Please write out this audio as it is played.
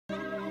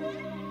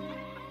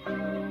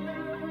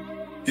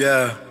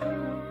Yeah.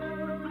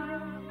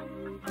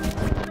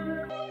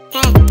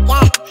 Gang,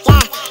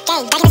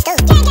 back in the stool.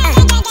 Gang,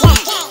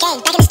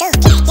 back in the stool.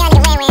 Yeah,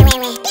 nigga,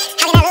 win.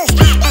 How can I lose?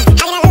 How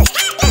can I lose?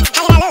 How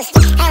can I lose?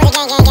 I was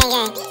a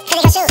gang.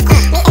 Physical shoot.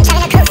 Me and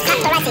Trevor the Cruise.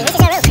 Paparazzi, this is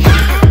your roof.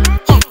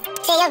 Yeah,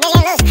 see your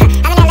vision loose.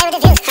 I'm in LA with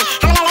the views.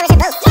 I'm in LA with the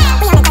booth.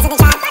 We on the quest of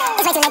the job.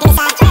 It's way too late to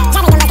decide.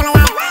 Jamming the most, I'm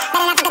alive.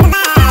 Better not fuck up the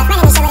vibe.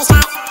 Running this shit with a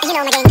shot. And you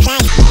know my game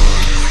flies.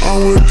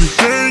 I'm with the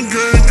gang.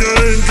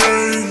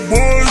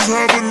 Boys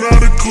have a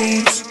lot of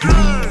coops.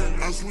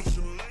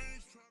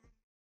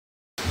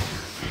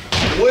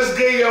 What's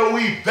good, yo?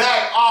 We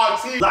back,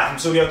 RT. Live from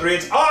Studio 3,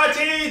 it's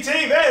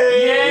RTTV!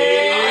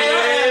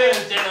 Yeah!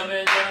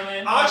 Gentlemen.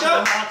 Archer,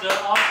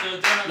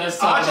 gentlemen. Let's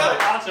talk about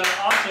it.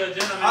 Archer,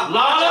 gentlemen.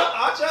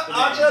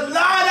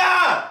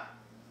 Lana!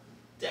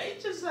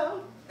 Danger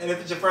zone. And if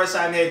it's your first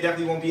time here, it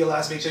definitely won't be your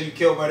last. Make sure you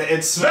kill brother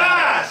and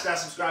smash that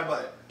subscribe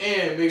button.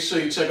 And make sure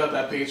you check out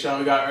that Patreon.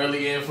 We got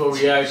early info,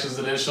 reactions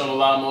to this, showing a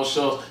lot more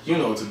shows. You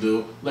know what to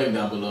do. Link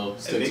down below.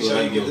 And make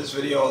sure you give this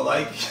video a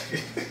like.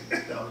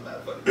 That was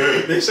mad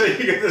funny. Make sure you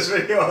give this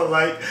video a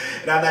like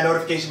and have that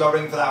notification bell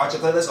ringing for that Archer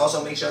playlist.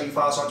 Also, make sure you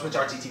follow us on Twitch,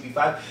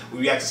 RTTV5. We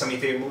react to some of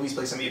your favorite movies,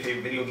 play some of your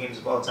favorite video games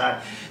of all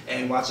time,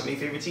 and watch some of your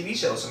favorite TV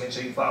shows. So make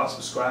sure you follow,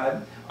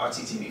 subscribe,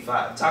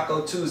 RTTV5.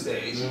 Taco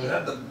Tuesdays. You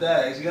got the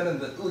bags. You got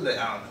the Uda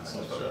out.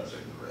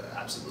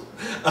 Absolute.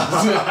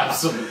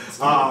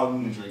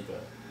 Absolutely. Drink that.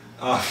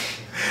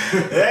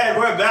 And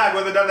we're back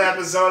with another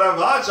episode of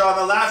Archer. On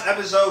the last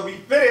episode, we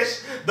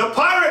finished the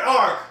pirate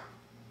arc.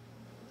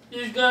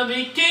 He's gonna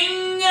be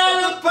king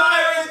of the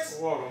pirates.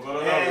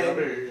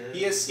 And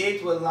he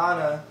escaped with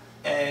Lana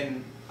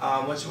and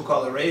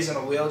Ray's in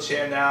a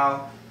wheelchair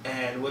now,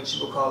 and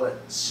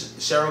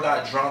Cheryl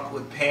got drunk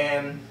with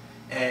Pam,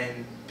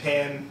 and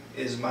Pam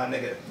is my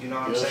nigga. You know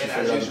what I'm saying?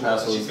 As usual,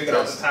 she figured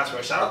out the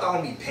password. Shout out to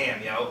homie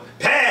Pam, yo.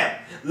 Pam!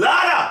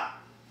 Lana!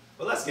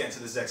 But let's get into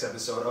this next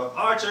episode of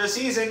Archer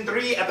Season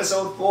 3,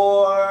 Episode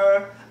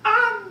 4.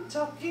 I'm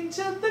talking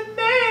to the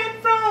man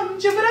from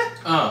Jupiter.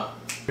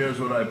 Here's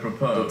what I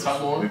propose.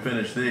 We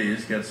finish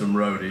these, get some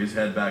roadies,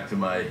 head back to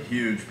my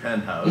huge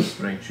penthouse,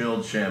 drink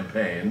chilled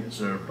champagne,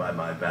 served by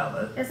my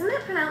valet. Isn't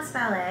it pronounced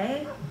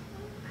ballet?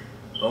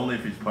 Only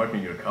if he's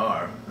parking your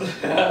car.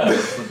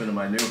 Slip into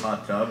my new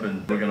hot tub,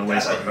 and we're gonna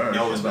wait for her.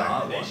 She's the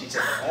hot one.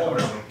 Oh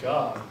my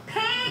god.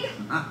 Pig!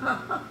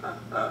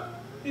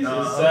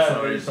 I'm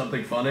sorry,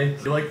 something funny?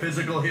 You like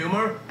physical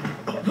humor?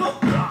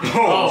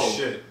 Oh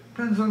shit.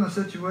 Depends on the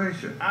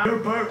situation. You're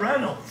Burt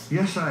Reynolds.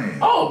 Yes, I am.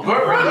 Oh,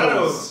 Burt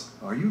Reynolds.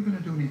 Are you going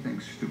to do anything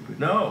stupid?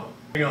 No.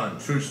 Hang on,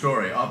 true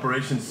story.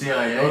 Operation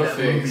CIA. That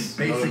movie's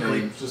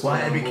basically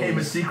why I became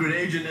a secret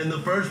agent in the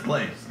first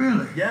place.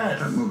 Really? Yes.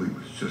 That movie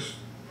was just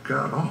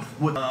god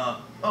awful.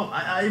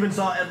 I even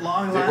saw At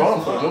Long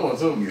Last. Good one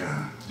too.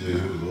 Yeah. Yeah,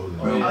 he was old.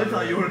 Well, I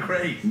thought you were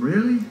great.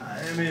 Really?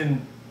 I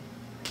mean,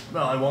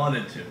 well, I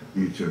wanted to.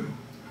 Me too.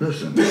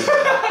 Listen,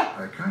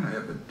 I kind of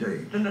have a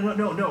date. No,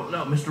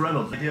 Mr.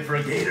 Reynolds. Idea for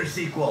a Gator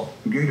sequel.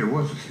 Gator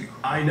was a sequel.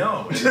 I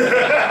know.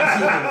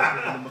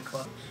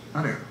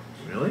 Not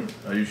Really?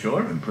 Are you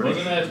sure? I'm pretty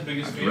Wasn't that his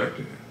biggest fear?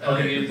 directed it.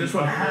 Okay, this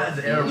one has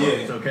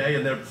airboats, okay,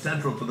 and they're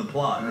central to the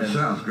plot. That And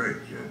sounds great,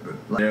 kid, but...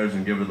 Stairs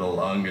and give her the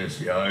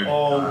longest yard.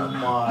 Oh my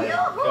god.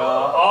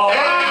 Oh.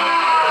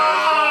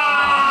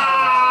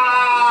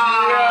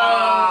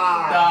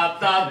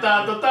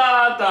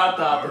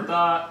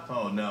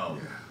 Oh no.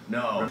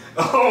 No.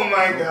 Oh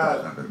my That's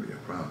god. not going to be a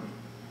problem.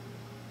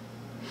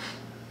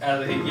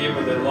 As he gave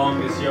her the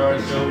longest yard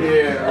joke.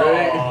 Yeah,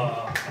 right?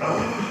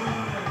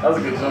 That was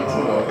a good joke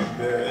too, though.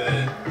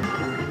 Man.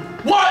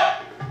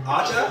 What?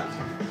 Archer?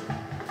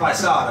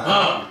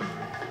 Faisada.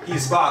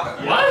 He's Sparta.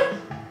 What?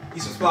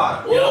 He's from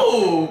Sparta.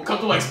 Ooh, come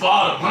to like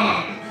Sparta.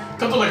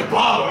 Come to like a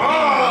bottle.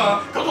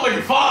 Come to like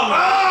your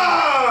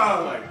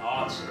father. Like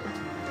Archer.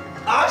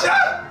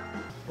 Archer?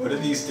 One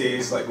of these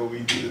days, like when we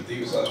do the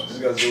theme song, I'm just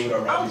gonna zoom it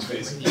around these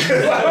faces.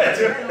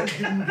 Reynolds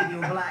didn't give you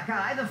a black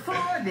eye, the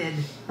floor did.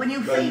 When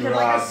you fainted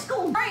like a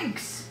school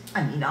drinks.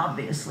 I mean,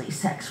 obviously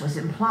sex was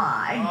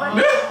implied,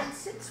 but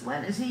since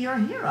when is he your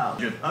hero?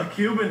 A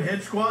Cuban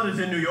hit squad is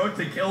in New York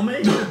to kill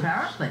me?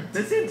 Apparently.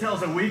 This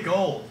intel's a week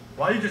old.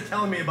 Why are you just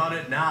telling me about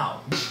it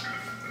now?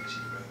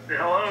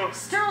 Hello?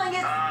 Sterling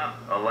is...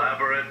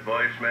 elaborate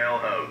voicemail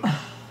host.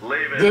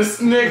 Leave it. This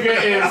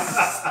nigga is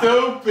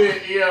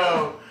stupid,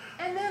 yo.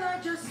 And then I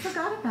just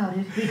forgot about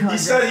it because... He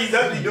said he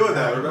definitely doing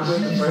that, remember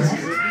in the first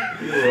season?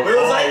 It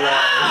was like,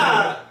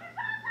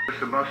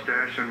 The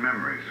mustache and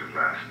memories of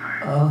last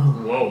night. Oh,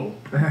 Whoa.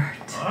 Bert.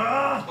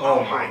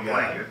 oh my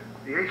god.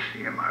 The AC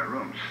in my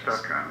room's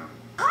stuck on him.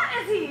 Hot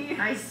is he?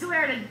 I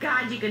swear to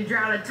God you could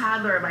drown a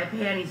toddler in my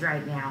panties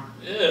right now.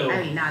 Ew.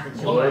 I mean, not that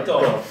you What would.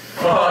 the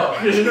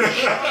fuck?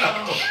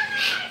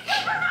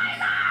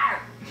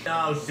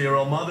 Now,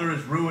 Cyril, Mother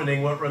is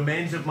ruining what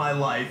remains of my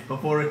life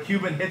before a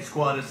Cuban hit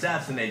squad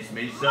assassinates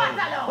me, so... You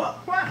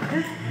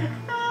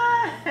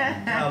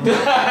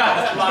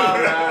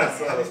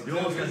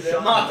almost got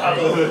shot.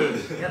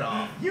 Get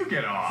off. You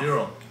get off.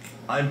 Cyril,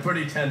 I'm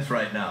pretty tense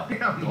right now.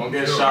 Don't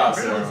get shot,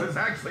 sir. Is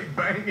actually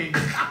banging.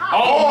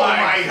 Oh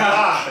my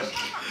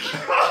gosh!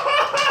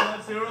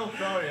 Cyril,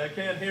 sorry, I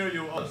can't hear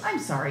you. I'm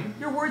sorry.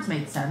 Your words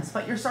made sense,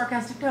 but your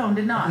sarcastic tone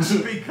did not.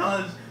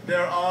 Because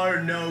there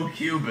are no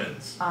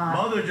Cubans.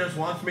 Mother just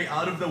wants me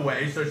out of the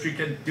way so she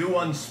can do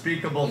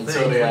unspeakable things.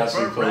 Until they with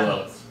actually Burt pull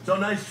Reynolds. up. So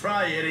nice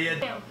try,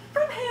 idiot.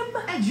 From him.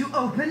 And you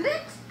opened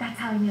it? That's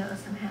how I knew it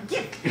was from him.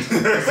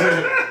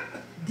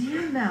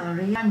 Dear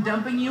Mallory, I'm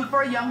dumping you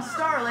for a young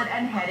starlet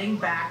and heading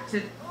back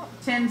to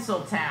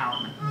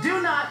Tinseltown. Do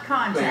not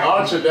contact The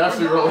Archer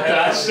definitely wrote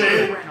that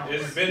shit.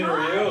 It's been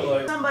real,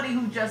 like somebody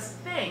who just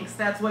thinks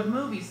that's what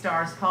movie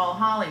stars call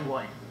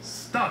Hollywood.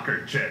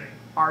 Stalker Jenny.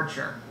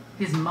 Archer.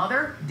 His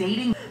mother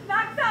dating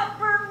Knocks out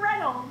Burt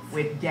Reynolds.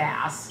 with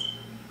gas.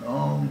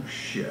 Oh,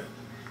 shit.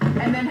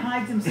 And then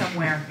hides him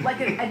somewhere, like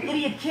an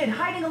idiot kid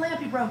hiding a lamp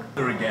he broke.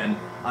 Again,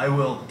 I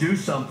will do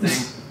something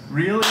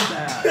really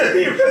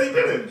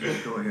bad.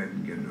 Just go ahead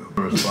and get it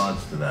over. A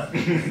response to that.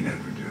 They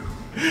never do.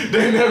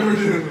 They never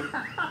do.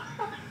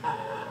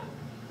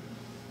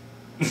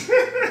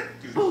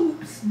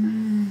 Boobs.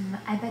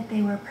 I bet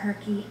they were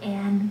perky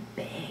and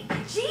big.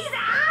 Jeez,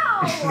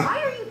 ow!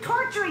 Why are you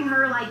torturing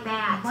her like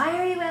that? Why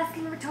are you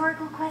asking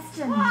rhetorical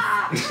questions?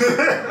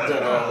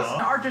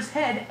 Archer's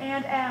head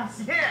and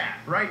ass. Yeah,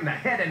 right in the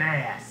head and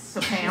ass.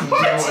 So Pam.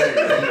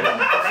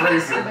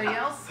 Crazy. Everybody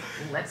else,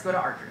 let's go to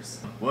Archer's.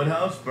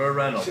 Woodhouse, Burt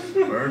Reynolds.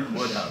 Burt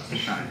Woodhouse.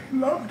 I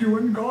loved you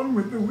and Gone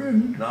with the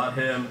Wind. Not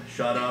him.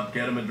 Shut up.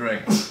 Get him a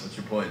drink. What's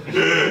your poison?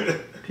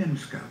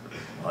 Pim's Cup.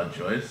 Odd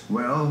choice.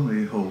 Well,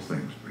 the whole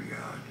thing's pretty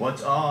odd.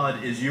 What's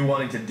odd is you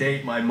wanting to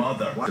date my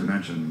mother. Not to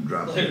mention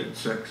drop dead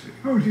sexy.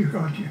 Oh, dear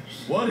God,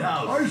 yes.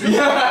 Woodhouse.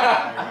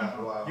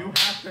 Wow. You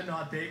have to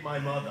not date my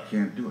mother.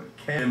 Can't do it.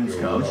 Kim's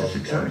Oh, coach. it's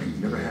exciting.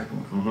 Never had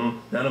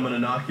one. Then I'm gonna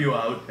knock you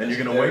out, and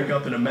you're gonna wake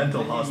up in a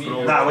mental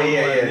hospital Nah, wait, with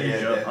yeah,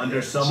 amnesia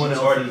under someone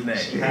else's name.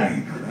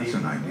 Hey, now that's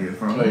an idea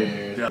for Oh, me.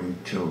 yeah. You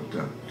tilt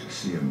up to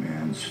see a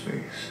man's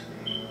face.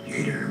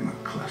 Gator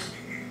McCluskey.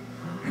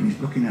 And he's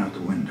looking out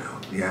the window,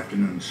 the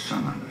afternoon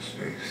sun on his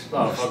face.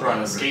 Oh, With a fuck around, spark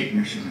of escape.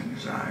 recognition in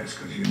his eyes,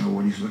 because you know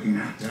what he's looking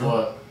at?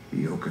 What?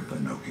 The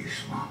Okefenokee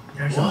Swamp.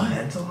 There's a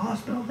mental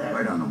hospital there?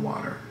 Right on the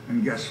water.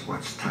 And guess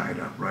what's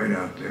tied up right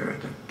out there at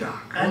the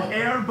dock? An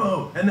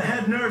airboat. And the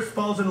head nurse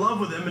falls in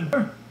love with him and...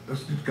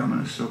 Does it come in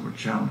a silver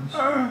chalice?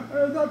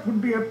 That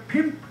would be a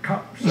pimp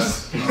cup,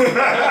 sir.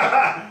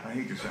 I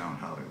hate to sound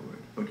Hollywood,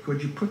 but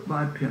could you put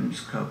my Pim's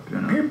Cup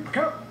in a... Pimp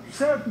cup,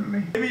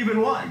 certainly. Maybe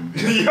even one.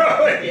 Yo,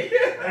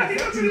 yeah. He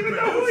doesn't even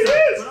know who he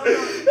is. But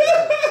I'm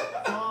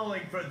not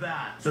falling for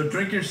that. So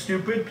drink your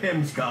stupid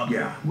Pim's Cup.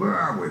 Yeah, where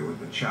are we with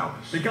the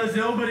chalice? Because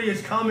nobody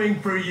is coming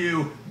for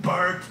you,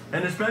 Bert.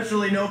 And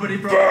especially nobody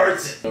from...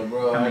 Bert.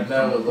 Bro, I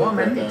never looked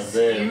at that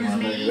bed, my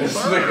nigga. This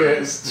nigga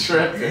is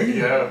tripping,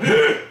 yo.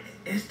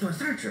 Esto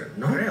es Archer.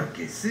 No creo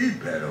que sí,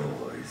 pero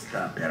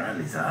está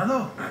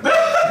paralizado.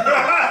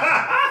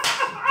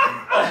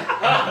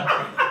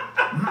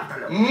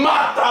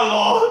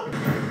 Mátalo!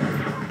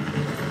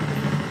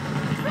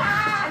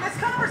 And this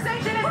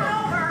conversation isn't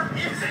over,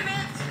 isn't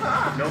it?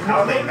 No,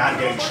 how they not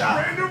getting shot?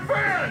 Brand new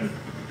van!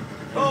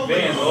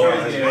 Van's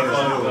always getting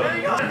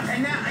fucked up.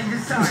 And now, I'm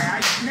just sorry,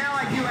 now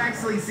I do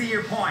actually see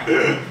your point.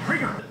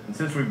 And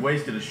since we've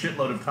wasted a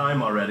shitload of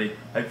time already,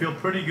 I feel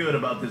pretty good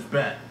about this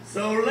bet.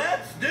 So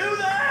let's do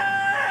this!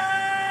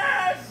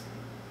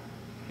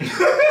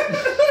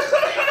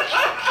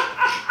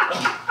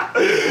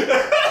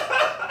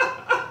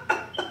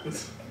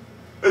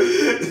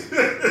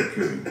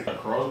 A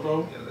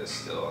crossbow? Yeah, they're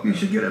still on You that.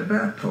 should get a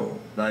bat pole.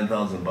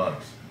 $9,000.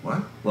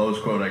 What?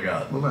 Lowest quote I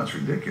got. Well, that's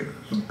ridiculous.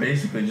 So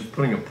basically just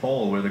putting a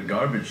pole where the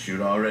garbage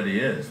chute already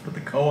is. But the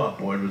co-op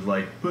board was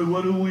like, but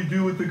what do we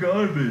do with the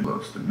garbage?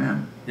 Close to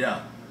men.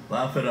 Yeah,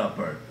 laugh it up,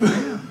 Bert. My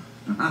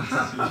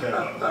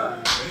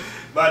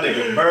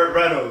nigga, Burt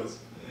Reynolds.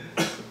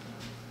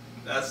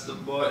 That's the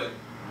boy.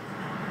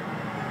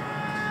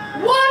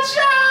 Watch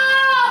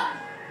out!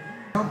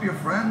 Help your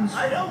friends?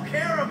 I don't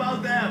care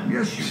about them.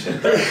 Yes, you do.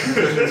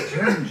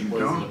 Pretend you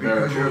don't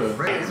because you're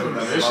afraid. So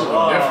that issue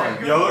was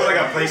different. Yo, looks like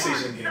a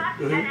PlayStation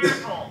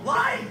game.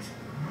 Light!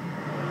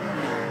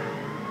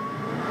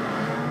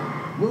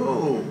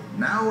 Whoa,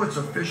 now it's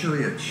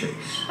officially a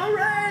chase.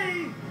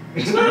 Hooray!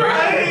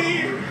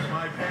 Right!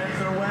 My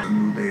pants are wet.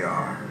 Who they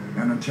are.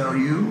 And until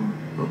you,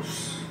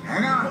 oops,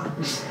 hang on.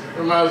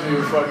 Reminds me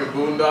of fucking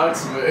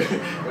Boondocks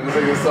when the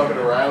nigga was talking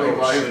to Riley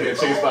while he was getting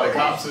chased by the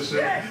cops and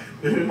shit.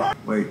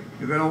 Wait,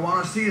 you're gonna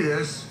want to see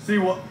this. See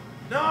what?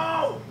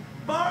 No!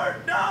 Bert,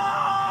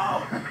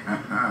 no!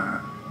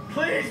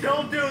 Please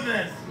don't do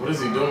this! What is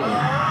he doing?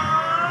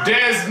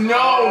 There's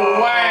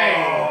no way!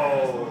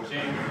 Oh,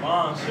 James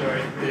Bond shit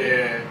right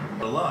there. Yeah.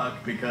 Good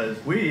luck because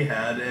we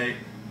had a...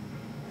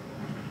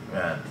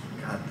 God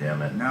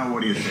damn it. Now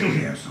what do you say we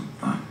have some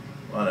fun?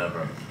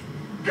 Whatever.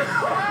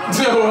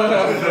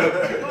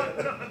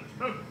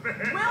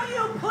 Will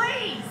you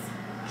please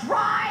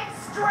drive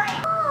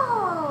straight?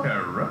 Oh.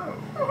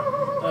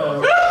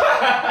 Hello.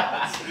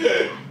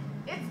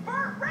 It's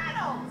Burt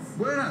Reynolds.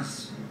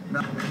 Buenas.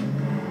 No.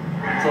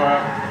 So,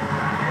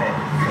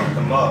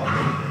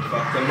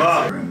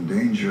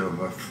 danger of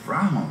a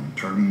frown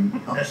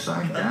turning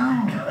upside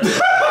down.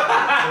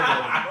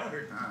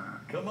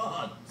 Come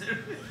on.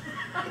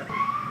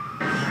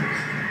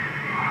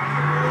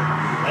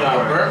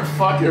 Burt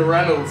fucking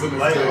Reynolds in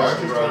this thing.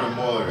 Running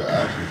more like an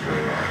action show.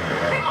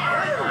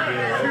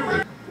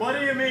 What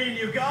do you mean,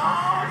 you go?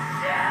 Oh,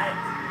 shit!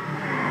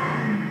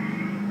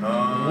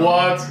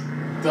 What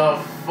the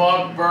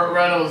fuck? Burt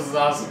Reynolds is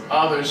on some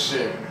other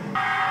shit.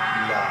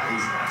 Nah,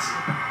 he's nasty.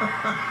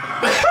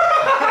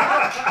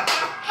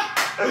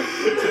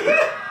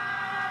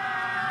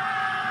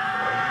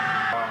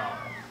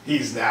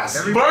 He's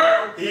nasty.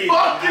 Burt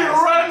fucking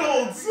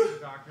Reynolds!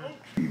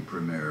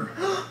 Premiere.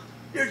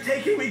 You're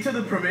taking me to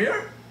the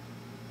premiere?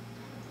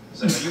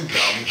 So, you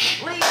dumb.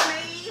 Leave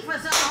me for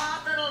some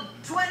hot little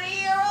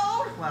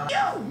 20-year-old? Well,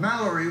 you!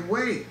 Mallory,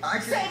 wait. I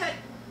can... Save it!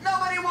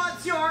 Nobody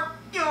wants your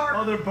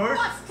Mother Burt?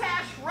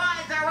 mustache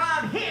rides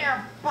around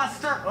here,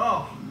 Buster!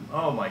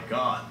 Oh my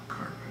God.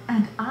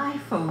 And I,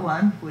 for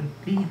one,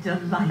 would be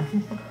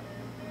delighted.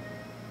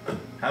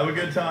 Have a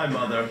good time,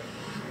 Mother.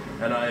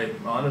 And I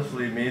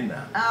honestly mean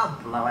that. I'll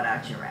blow it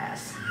out your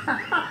ass.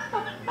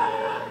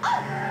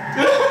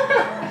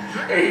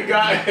 He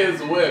got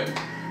his whip.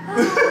 I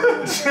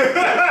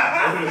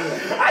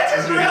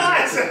just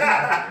realized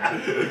that.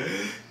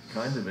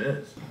 Kind of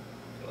is.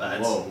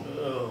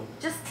 Whoa.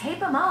 Just tape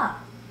them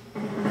up.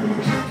 That's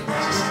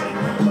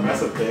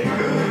a thing.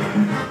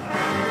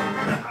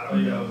 I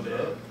don't know,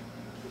 dude.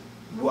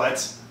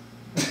 What?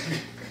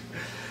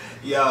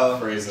 Yo,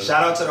 Phrasing.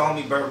 shout out to the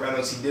homie Burt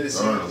Reynolds. He did his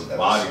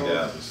body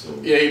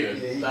episode. Yeah, he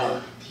did. Yeah,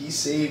 he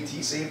did.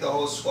 He saved the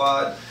whole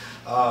squad.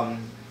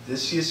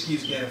 This shit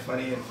keeps getting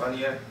funnier and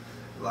funnier.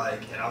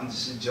 Like, and I'm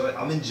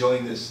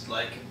enjoying this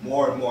like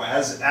more and more.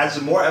 As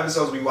the more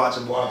episodes we watch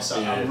and more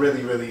episodes, I'm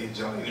really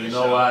enjoying it. You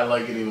know why I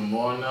like it even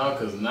more now?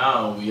 Because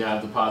now we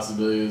have the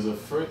possibilities of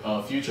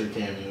future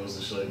cameos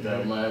and shit like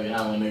that. We might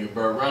have one nigga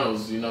Burt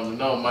Reynolds, you never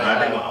know.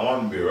 I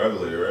want him to be a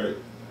regular, right?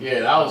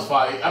 Yeah, that was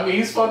fire. I mean,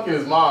 he's fucking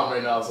his mom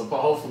right now, so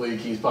hopefully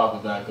he keeps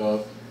popping back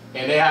up.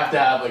 And they have to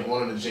have like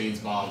one of the James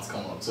Bonds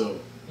come up too.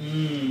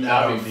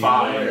 That'll be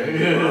fire.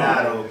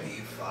 That'll be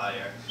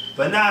fire.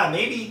 But nah,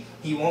 maybe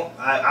he won't.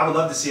 I would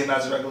love to see him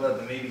as a regular,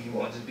 but maybe he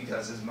won't just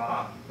because his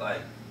mom,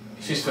 like,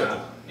 she's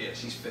fickle. Yeah,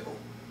 she's fickle.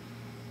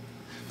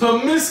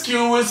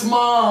 Promiscuous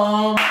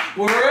mom,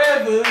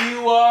 wherever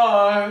you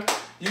are a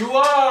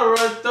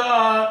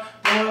thought,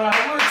 but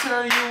I will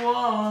turn you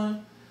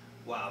on.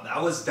 Wow,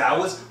 that was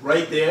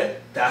right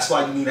there. That's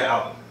why you need an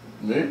album.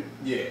 Me?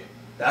 Yeah.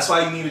 That's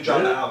why you need to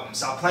drop an album.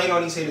 Stop playing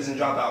on these haters and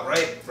drop out,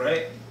 right?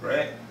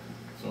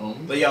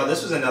 But yo,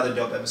 this was another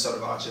dope episode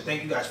of Archer.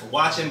 Thank you guys for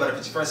watching. But if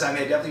it's your first time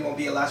here, definitely won't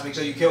be your last. Make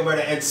sure you kill,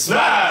 murder, and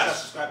smash that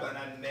subscribe button.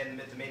 I'm the man, the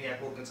myth, the maniac,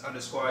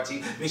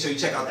 Wilkins_RT. Make sure you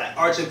check out that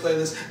Archer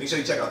playlist. Make sure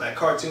you check out that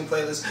cartoon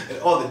playlist and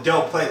all the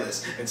dope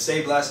playlists. And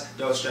stay blessed,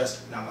 don't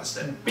stress,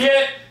 namaste.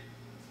 Yeah.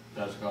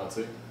 That's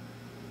RT.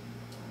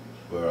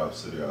 We're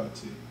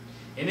Robcityrt.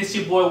 And it's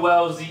your boy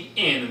Wells, the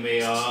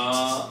anime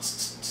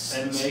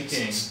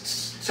king.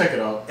 Check it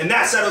out. And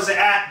that settles it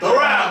at the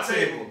round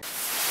table.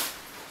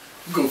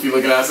 Goofy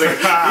looking ass nigga.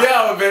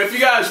 Yo, man, if you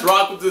guys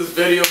rock with this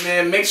video,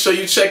 man, make sure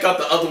you check out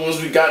the other ones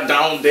we got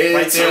down there.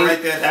 Right there,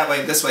 that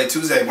way, this way,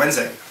 Tuesday,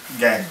 Wednesday.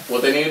 Gang.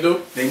 What they need to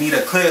do? They need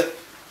a clip.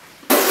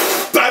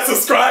 That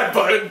subscribe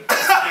button.